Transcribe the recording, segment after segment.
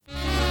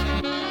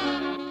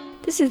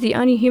This is the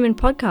Only Human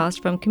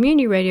podcast from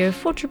Community Radio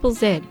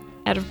 4ZZZ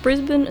out of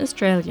Brisbane,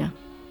 Australia.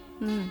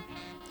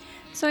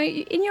 So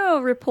in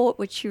your report,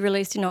 which you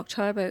released in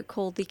October,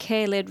 called The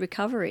Care-Led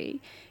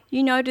Recovery,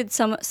 you noted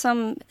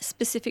some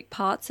specific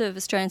parts of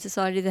Australian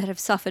society that have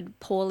suffered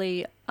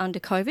poorly under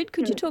COVID.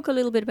 Could you talk a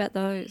little bit about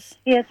those?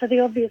 Yeah, so the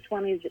obvious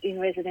one is in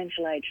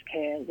residential aged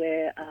care,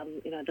 where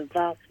the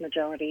vast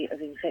majority of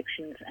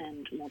infections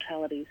and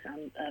mortalities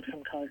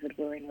from COVID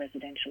were in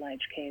residential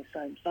aged care,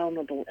 so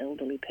vulnerable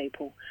elderly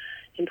people.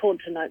 It's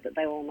important to note that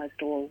they were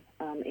almost all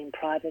in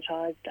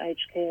privatised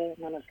aged care,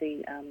 none of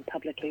the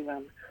publicly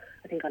run.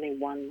 I think only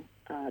one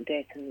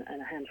death and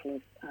a handful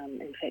of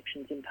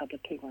infections in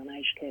publicly run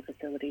aged care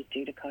facilities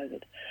due to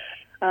COVID.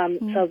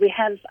 So we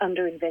have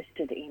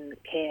underinvested in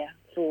care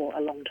for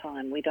a long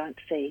time. We don't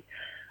see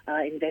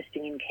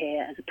investing in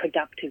care as a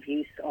productive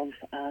use of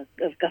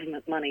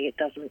government money.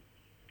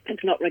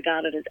 It's not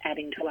regarded as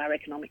adding to our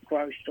economic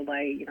growth the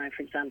way,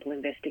 for example,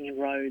 investing in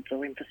roads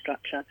or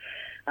infrastructure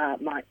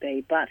might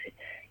be. But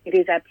it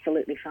is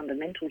absolutely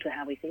fundamental to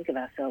how we think of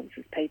ourselves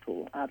as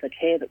people. The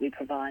care that we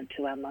provide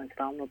to our most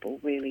vulnerable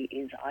really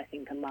is, I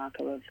think, a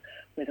marker of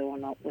whether or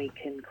not we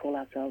can call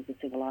ourselves a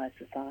civilised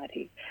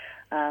society.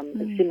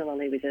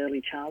 Similarly, with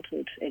early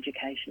childhood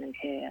education and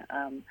care,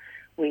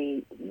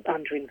 we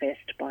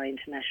underinvest by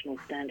international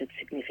standards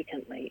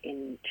significantly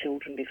in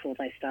children before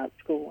they start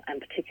school,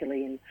 and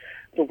particularly in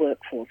the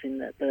workforce, in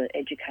the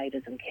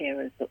educators and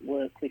carers that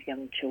work with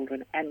young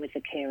children and with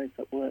the carers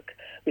that work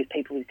with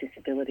people with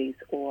disabilities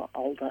or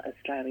older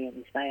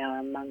Australians. They are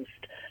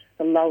amongst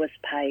the lowest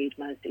paid,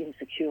 most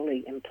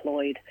insecurely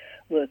employed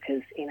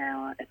workers in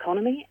our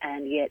economy,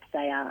 and yet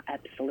they are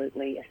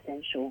absolutely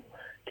essential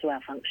to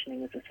our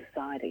functioning as a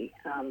society.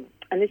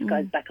 And this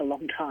goes back a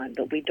long time,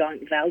 but we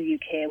don't value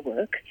care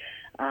work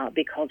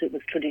because it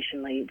was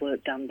traditionally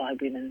work done by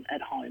women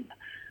at home.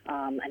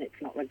 And it's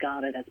not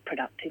regarded as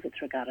productive,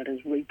 it's regarded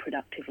as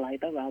reproductive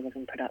labour rather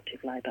than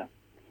productive labour.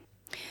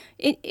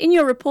 In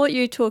your report,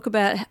 you talk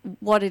about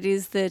what it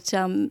is that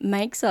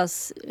makes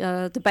us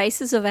the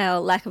basis of our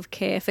lack of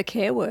care for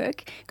care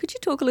work. Could you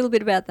talk a little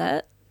bit about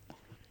that?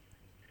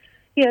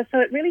 Yeah, so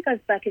it really goes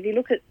back, if you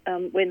look at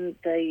when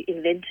they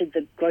invented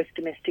the gross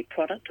domestic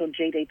product, or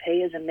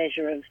GDP, as a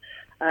measure of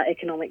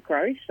economic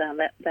growth,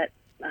 that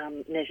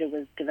measure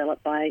was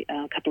developed by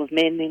a couple of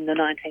men in the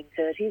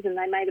 1930s, and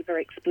they made a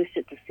very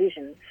explicit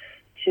decision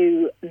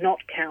to not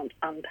count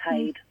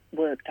unpaid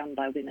work done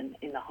by women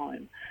in the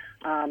home.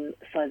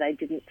 So they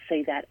didn't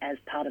see that as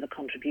part of a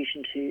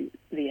contribution to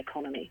the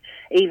economy,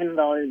 even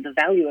though the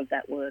value of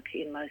that work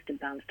in most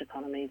advanced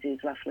economies is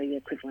roughly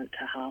equivalent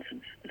to half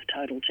of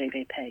total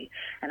GDP.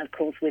 And of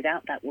course,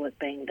 without that work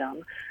being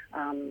done,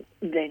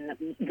 then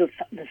the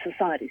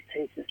society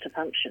ceases to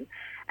function.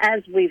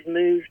 As we've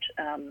moved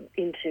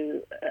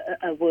into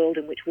a world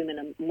in which women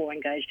are more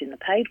engaged in the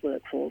paid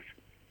workforce,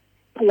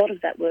 a lot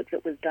of that work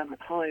that was done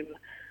at home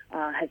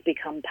has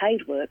become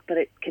paid work, but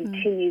it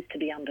continues to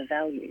be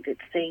undervalued.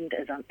 It's seen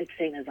as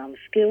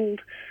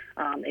unskilled.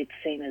 It's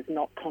seen as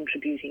not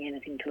contributing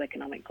anything to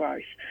economic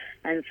growth.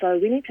 And so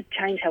we need to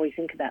change how we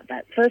think about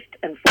that. First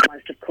and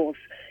foremost, of course,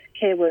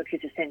 care work is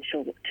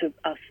essential to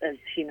us as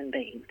human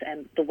beings,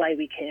 and the way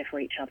we care for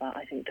each other,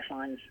 I think,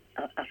 defines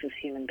us as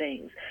human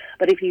beings.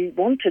 But if you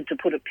wanted to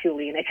put it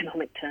purely in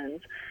economic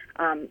terms,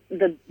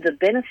 the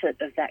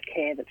benefit of that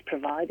care that's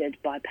provided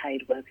by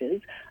paid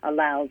workers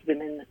allows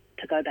women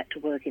to go back to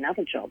work in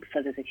other jobs.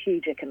 So there's a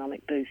huge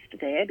economic boost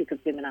there because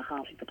women are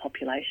half of the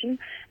population,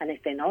 and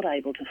if they're not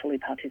able to fully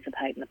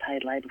participate in the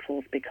paid labour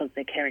force because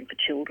they're caring for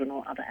children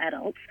or other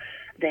adults,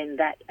 then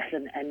that has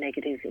a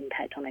negative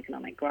impact on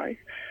economic growth.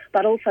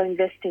 But also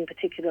investing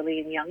particularly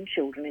in young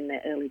children in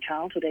their early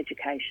childhood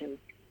education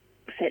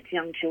sets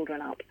young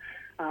children up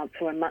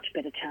for a much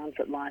better chance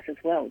at life as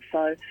well.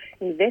 So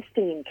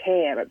investing in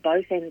care at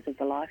both ends of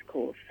the life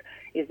course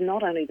is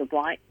not only the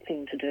right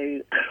thing to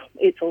do,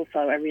 it's also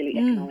a really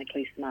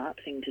economically smart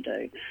thing to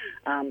do.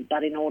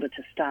 But in order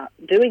to start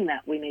doing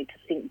that, we need to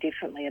think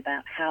differently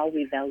about how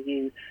we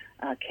value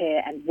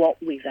care and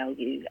what we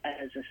value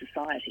as a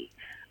society.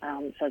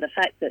 So the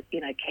fact that,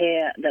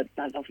 care, that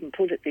I've often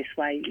put it this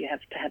way, you have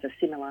to have a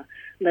similar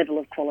level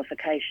of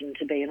qualification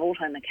to be an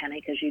auto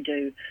mechanic as you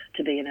do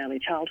to be an early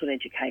childhood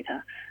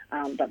educator,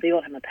 but the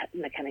auto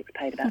mechanics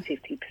paid about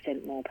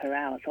 50% more per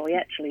hour. So we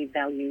actually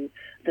value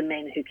the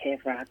men who care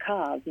for our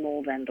cars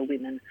more than the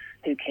women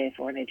who care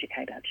for and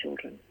educate our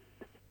children.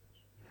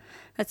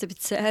 That's a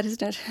bit sad,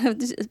 isn't it?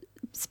 It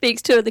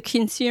speaks to the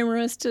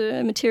consumerist,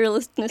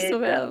 materialistness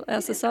of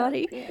our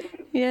society.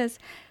 Yes.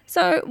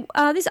 So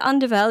this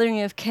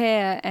undervaluing of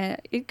care,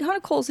 it kind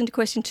of calls into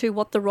question too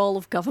what the role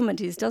of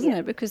government is, doesn't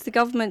it? Because the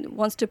government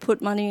wants to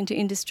put money into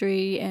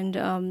industry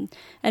and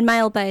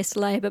male-based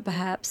labour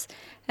perhaps,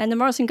 And the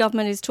Morrison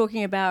government is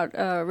talking about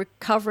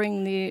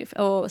saving the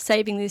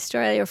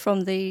Australia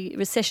from the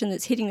recession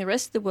that's hitting the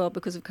rest of the world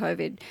because of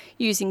COVID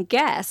using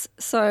gas.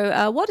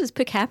 So what does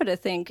Per Capita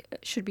think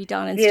should be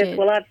done instead? Yes,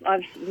 well,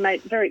 I've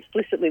made very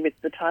explicitly with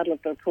the title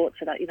of the report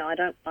said, I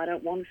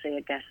don't want to see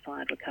a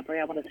gas-fired recovery.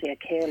 I want to see a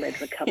care-led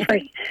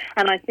recovery.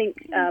 And I think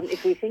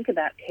if we think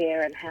about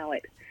care and how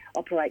it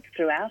operates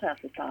throughout our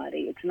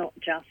society, it's not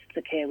just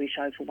the care we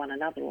show for one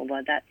another,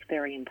 although that's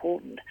very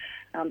important,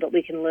 but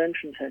we can learn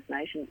from First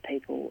Nations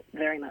people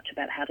very much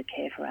about how to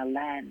care for our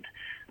land,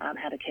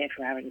 how to care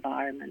for our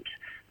environment.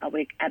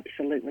 We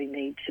absolutely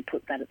need to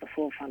put that at the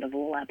forefront of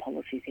all our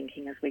policy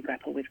thinking as we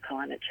grapple with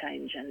climate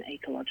change and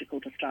ecological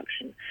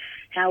destruction.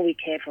 How we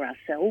care for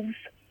ourselves,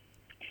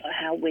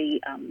 how we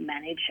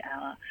manage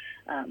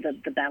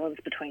the balance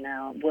between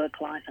our work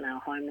life and our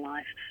home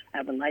life,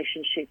 our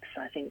relationships.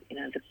 I think,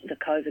 the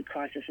COVID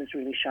crisis has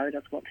really showed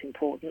us what's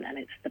important, and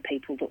it's the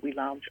people that we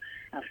love,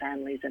 our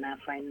families and our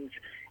friends,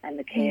 and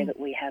the care that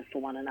we have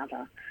for one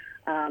another.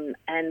 And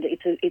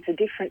it's a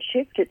different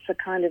shift. It's a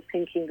kind of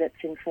thinking that's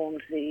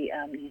informed the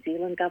New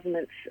Zealand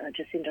government's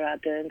Jacinda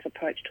Ardern's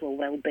approach to a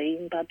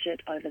wellbeing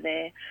budget over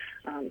there.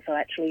 So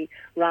actually,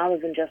 rather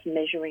than just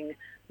measuring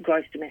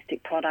gross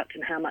domestic product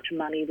and how much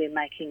money we're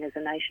making as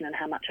a nation and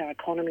how much our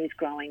economy is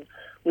growing,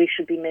 we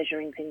should be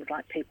measuring things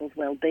like people's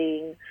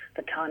well-being,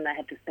 the time they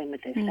have to spend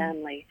with their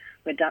family,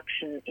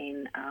 reduction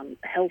in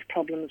health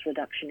problems,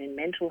 reduction in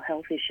mental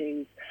health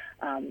issues,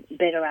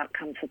 better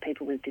outcomes for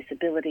people with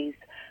disabilities,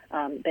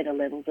 better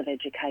levels of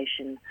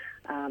education,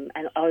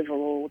 and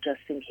overall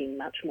just thinking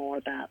much more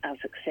about our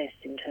success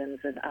in terms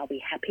of, are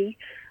we happy,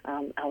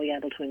 are we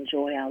able to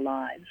enjoy our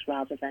lives,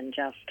 rather than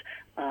just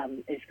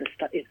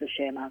is the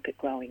share market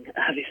growing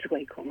this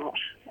week or not.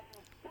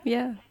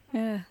 Yeah.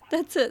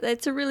 That's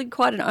a really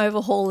quite an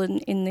overhaul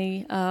in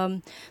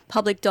the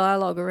public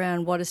dialogue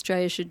around what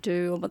Australia should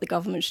do and what the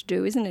government should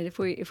do, isn't it?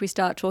 If we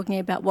start talking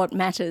about what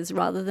matters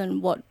rather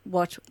than what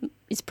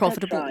is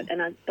profitable. That's right,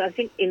 and I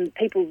think in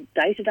people's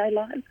day-to-day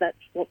lives, that's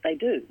what they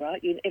do,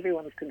 right?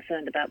 Everyone's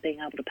concerned about being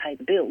able to pay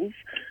the bills,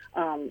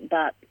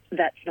 but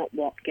that's not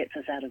what gets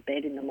us out of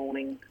bed in the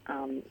morning.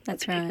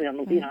 That's right.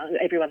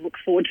 Everyone looks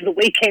forward to the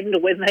weekend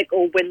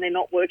or when they're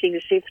not working a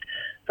shift,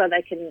 so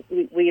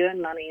we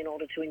earn money in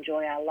order to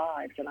enjoy our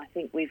lives. And I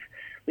think we've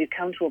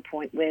come to a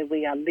point where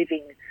we are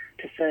living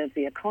to serve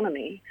the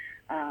economy,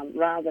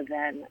 rather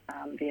than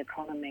the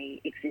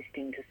economy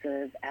existing to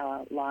serve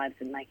our lives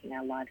and making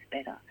our lives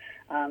better.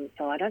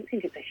 So I don't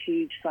think it's a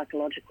huge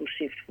psychological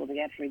shift for the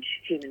average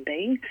human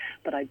being,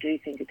 but I do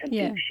think it's a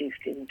big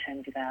shift in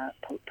terms of our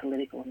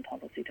political and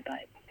policy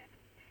debate.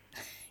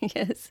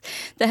 Yes,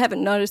 they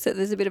haven't noticed that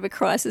there's a bit of a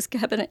crisis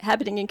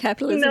happening in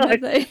capitalism,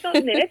 have they? It's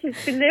not net.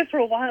 It's been there for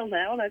a while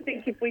now, and I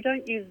think if we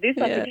don't use this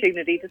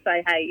opportunity to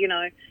say, hey,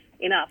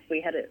 enough.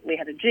 We had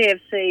a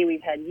GFC.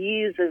 We've had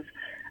years of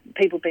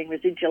people being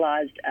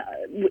residualised.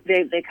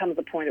 There comes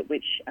a point at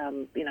which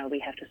we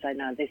have to say,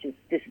 no, this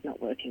is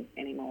not working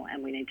anymore,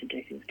 and we need to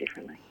do things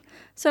differently.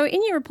 So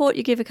in your report,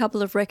 you give a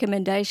couple of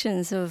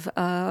recommendations of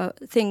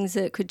things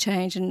that could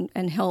change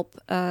and help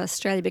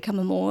Australia become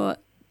a more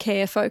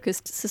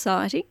care-focused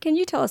society. Can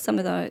you tell us some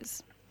of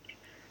those?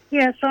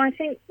 Yeah, so I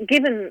think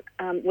given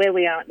where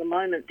we are at the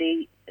moment,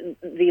 the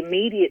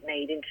immediate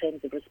need in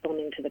terms of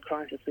responding to the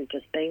crisis we've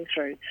just been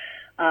through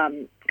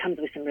comes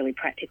with some really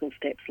practical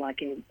steps,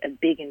 like a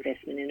big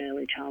investment in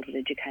early childhood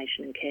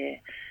education and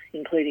care,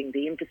 including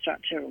the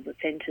infrastructure or the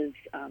centres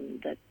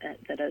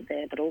that are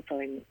there, but also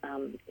in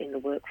the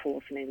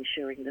workforce and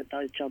ensuring that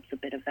those jobs are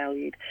better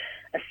valued.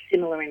 A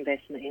similar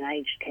investment in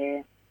aged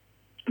care,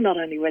 not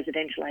only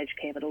residential aged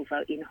care but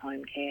also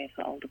in-home care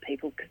for older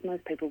people, because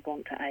most people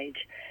want to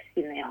age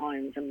in their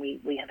homes, and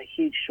we have a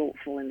huge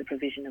shortfall in the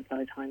provision of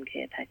those home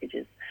care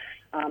packages.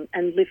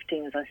 And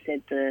lifting, as I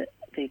said, the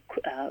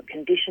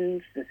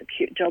conditions, the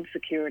job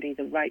security,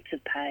 the rates of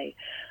pay,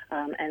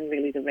 and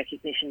really the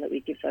recognition that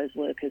we give those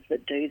workers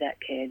that do that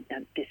care,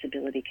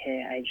 disability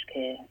care, aged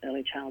care,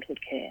 early childhood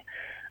care.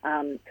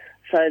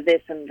 So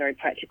there's some very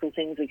practical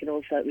things. We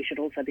should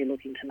also be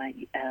looking to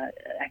make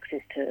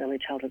access to early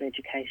childhood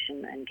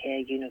education and care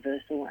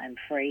universal and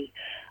free.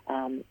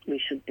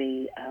 We should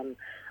be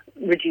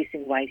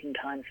reducing waiting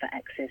times for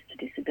access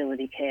to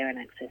disability care and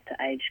access to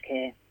aged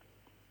care.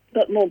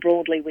 But more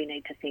broadly, we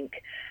need to think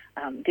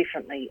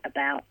differently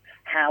about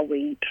how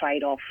we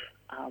trade off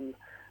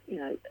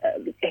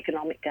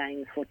economic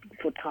gains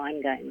for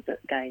time gains.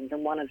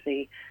 And one of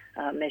the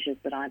measures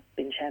that I've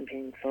been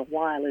championing for a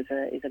while is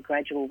a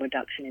gradual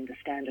reduction in the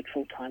standard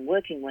full-time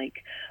working week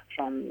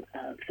from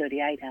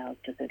 38 hours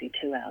to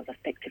 32 hours,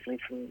 effectively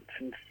from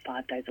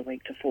 5 days a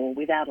week to 4,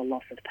 without a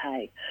loss of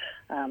pay,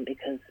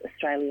 because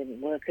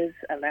Australian workers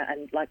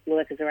and like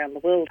workers around the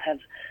world have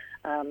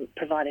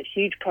provided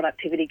huge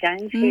productivity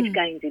gains, huge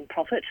gains in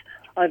profit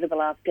over the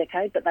last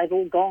decade, but they've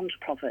all gone to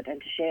profit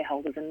and to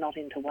shareholders and not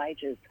into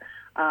wages.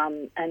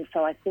 And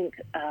so I think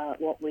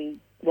what we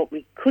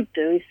could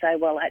do is say,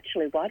 well,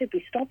 actually, why did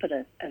we stop at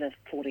a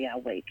 40-hour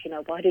week?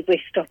 Why did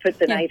we stop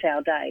at an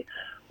 8-hour day?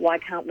 Why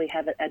can't we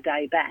have a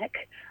day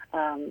back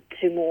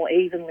to more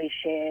evenly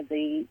share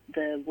the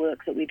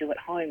work that we do at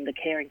home, the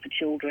caring for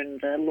children,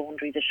 the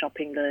laundry, the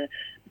shopping, the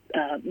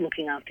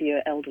looking after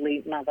your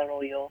elderly mother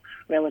or your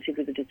relative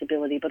with a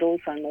disability, but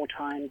also more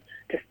time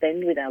to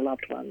spend with our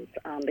loved ones,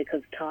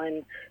 because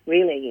time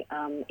really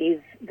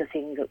is the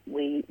thing that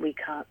we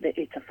can't,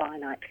 it's a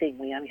finite thing.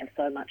 We only have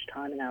so much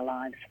time in our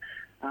lives.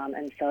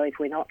 And so if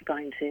we're not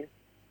going to,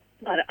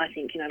 I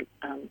think,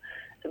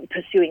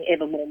 pursuing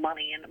ever more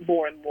money and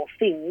more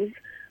things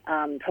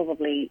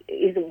probably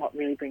isn't what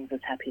really brings us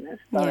happiness.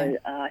 So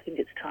I think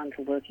it's time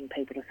for working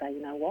people to say,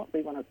 you know what,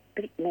 we want a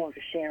bit more of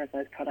a share of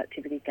those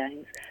productivity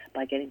gains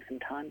by getting some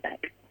time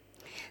back.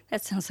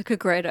 That sounds like a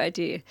great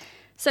idea.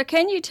 So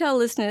can you tell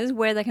listeners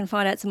where they can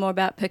find out some more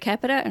about Per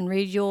Capita and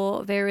read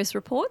your various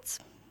reports?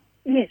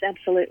 Yes,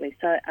 absolutely.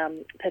 So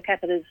Per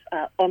Capita's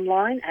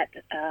online at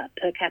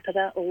Per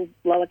Capita, all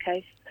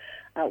lowercase,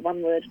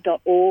 one word,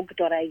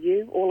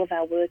 .org.au. All of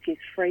our work is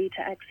free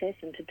to access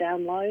and to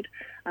download.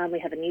 We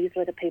have a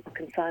newsletter people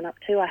can sign up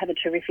to. I have a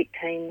terrific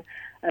team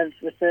of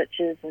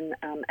researchers and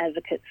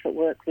advocates that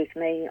work with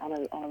me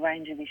on a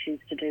range of issues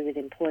to do with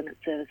employment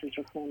services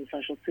reform,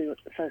 social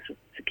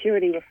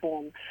security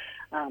reform,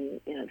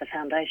 the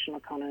foundational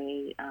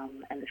economy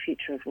and the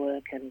future of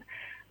work and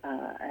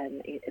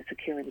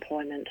secure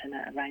employment and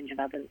a range of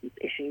other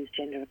issues,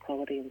 gender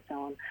equality and so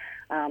on.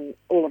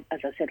 As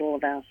I said, all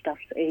of our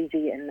stuff's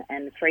easy and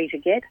free to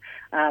get,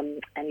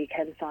 and you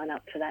can sign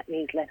up to that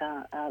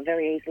newsletter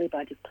very easily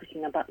by just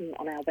clicking a button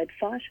on our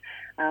website.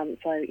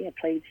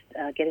 Please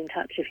get in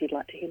touch if you'd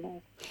like to hear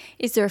more.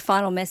 Is there a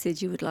final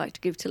message you would like to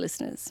give to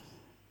listeners?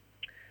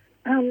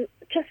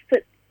 Just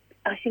that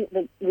I think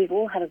that we've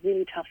all had a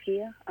really tough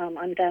year.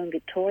 I'm down in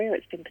Victoria.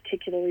 It's been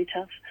particularly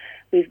tough.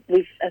 We've,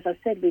 as I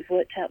said, we've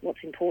worked out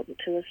what's important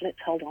to us. Let's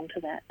hold on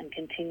to that and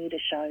continue to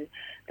show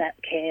that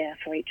care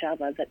for each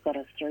other that got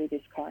us through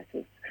this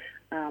crisis,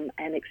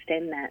 and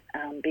extend that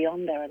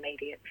beyond our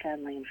immediate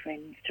family and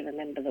friends to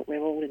remember that we're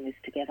all in this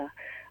together,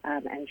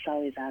 and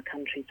so is our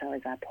country, so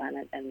is our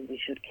planet, and we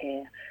should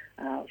care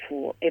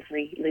for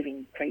every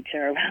living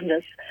creature around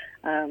us,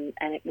 and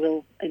it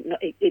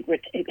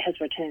has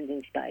returns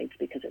in spades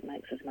because it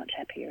makes us much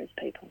happier as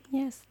people.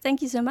 Yes,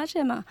 thank you so much,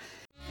 Emma.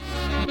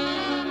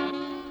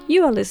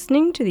 You are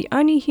listening to the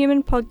Only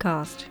Human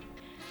podcast.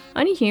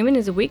 Only Human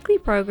is a weekly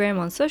program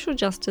on social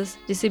justice,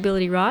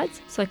 disability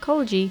rights,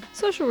 psychology,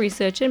 social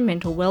research and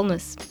mental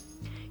wellness.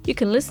 You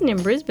can listen in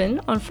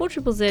Brisbane on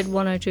 4ZZZ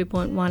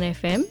 102.1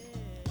 FM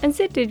and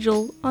Z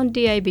Digital on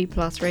DAB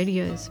Plus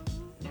radios.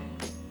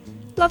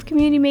 Love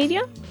community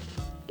media?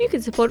 You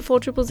can support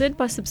 4ZZZ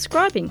by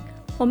subscribing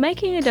or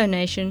making a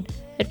donation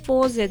at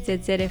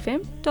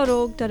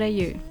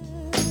 4ZZZFM.org.au.